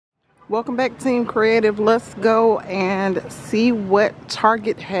Welcome back, Team Creative. Let's go and see what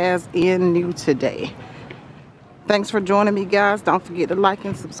Target has in new today. Thanks for joining me, guys. Don't forget to like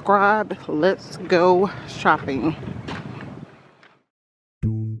and subscribe. Let's go shopping.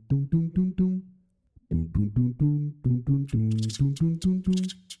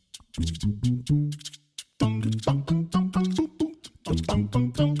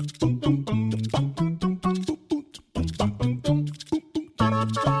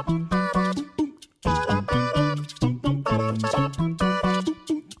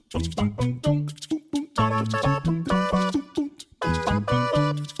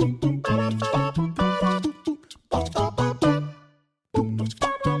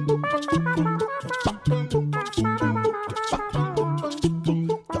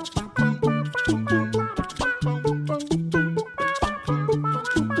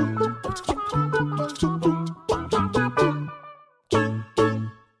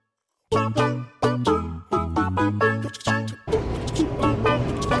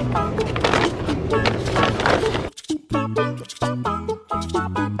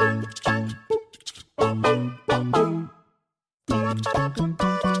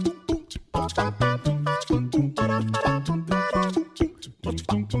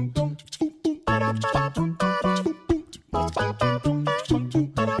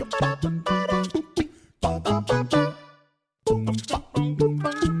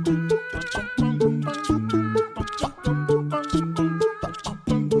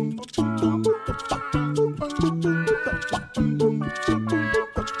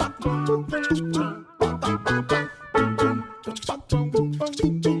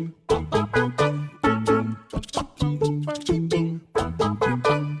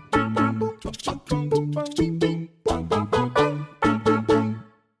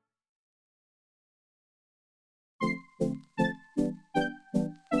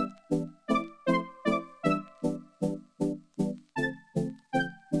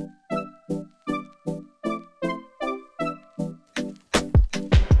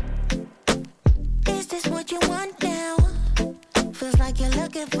 You want now? Feels like you're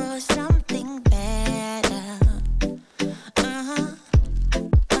looking for something better.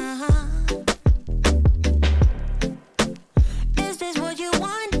 Is this what you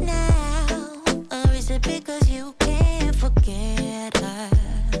want now? Or is it because you can't forget her?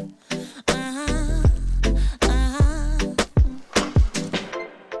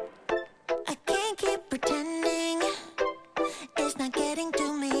 I can't keep pretending it's not getting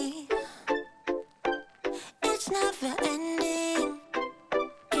to me. It's never ending.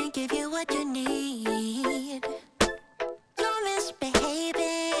 Can't give you what you need. You're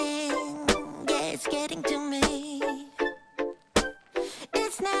misbehaving. Yeah, it's getting to me.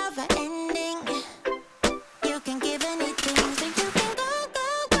 It's never ending. You can give anything, so you can go, go,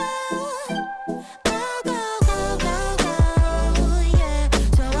 go. Go, go, go, go, go. Yeah,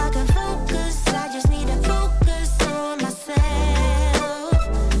 so I can focus. I just need to focus on myself.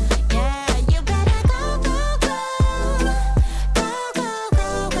 Yeah, you better go, go, go. Go, go, go,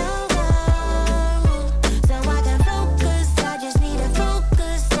 go, go. So I can focus. I just need to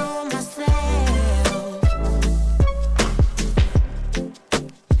focus on myself.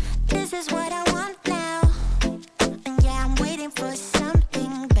 This is what I want now. And yeah, I'm waiting for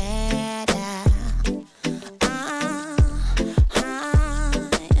something better. Yeah.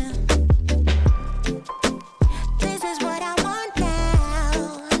 This is what I want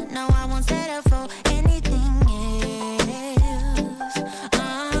now. No, I won't settle for anything else.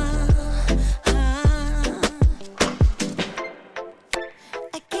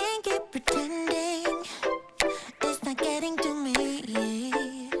 I can't keep pretending it's not getting to me.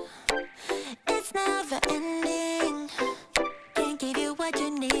 It's never ending. Can't give you what you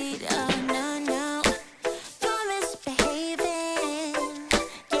need.